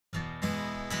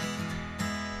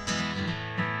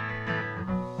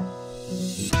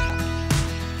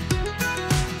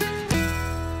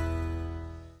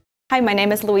Hi, my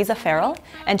name is Louisa Farrell,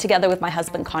 and together with my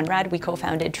husband Conrad, we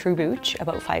co-founded True Buch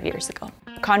about 5 years ago.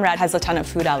 Conrad has a ton of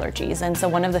food allergies, and so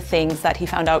one of the things that he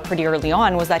found out pretty early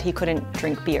on was that he couldn't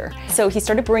drink beer. So he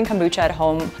started brewing kombucha at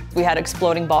home. We had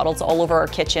exploding bottles all over our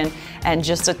kitchen, and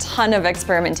just a ton of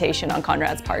experimentation on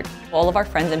Conrad's part. All of our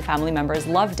friends and family members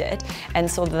loved it, and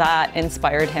so that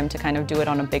inspired him to kind of do it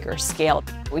on a bigger scale.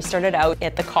 We started out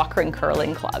at the Cochrane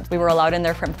Curling Club. We were allowed in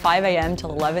there from 5 a.m.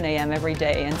 till 11 a.m. every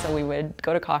day, and so we would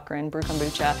go to Cochrane, brew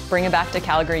kombucha, bring it back to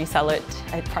Calgary, sell it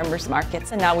at farmers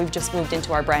markets, and now we've just moved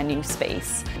into our brand new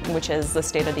space, which is the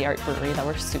state-of-the-art brewery that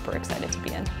we're super excited to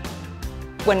be in.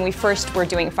 When we first were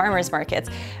doing farmers markets,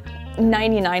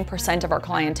 99% of our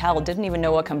clientele didn't even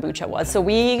know what kombucha was, so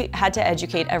we had to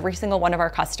educate every single one of our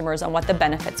customers on what the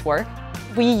benefits were.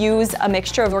 We use a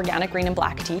mixture of organic green and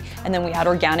black tea, and then we add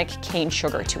organic cane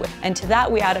sugar to it. And to that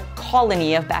we add a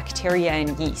colony of bacteria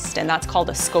and yeast, and that's called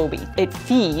a SCOBY. It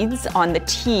feeds on the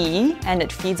tea and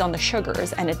it feeds on the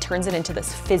sugars, and it turns it into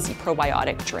this fizzy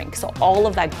probiotic drink. So all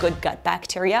of that good gut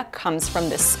bacteria comes from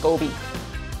this SCOBY.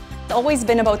 It's always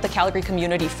been about the Calgary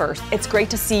community first. It's great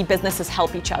to see businesses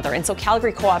help each other, and so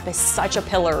Calgary Co-op is such a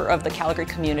pillar of the Calgary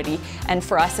community, and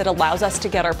for us it allows us to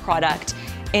get our product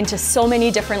into so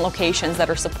many different locations that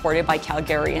are supported by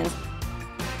Calgarians.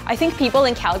 I think people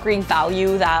in Calgary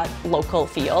value that local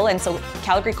feel, and so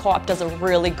Calgary Co-op does a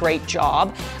really great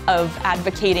job of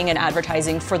advocating and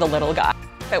advertising for the little guy.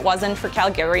 If it wasn't for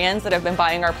Calgarians that have been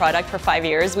buying our product for 5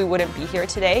 years, we wouldn't be here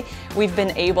today. We've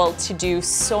been able to do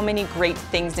so many great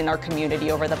things in our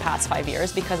community over the past 5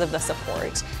 years because of the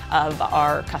support of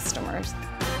our customers.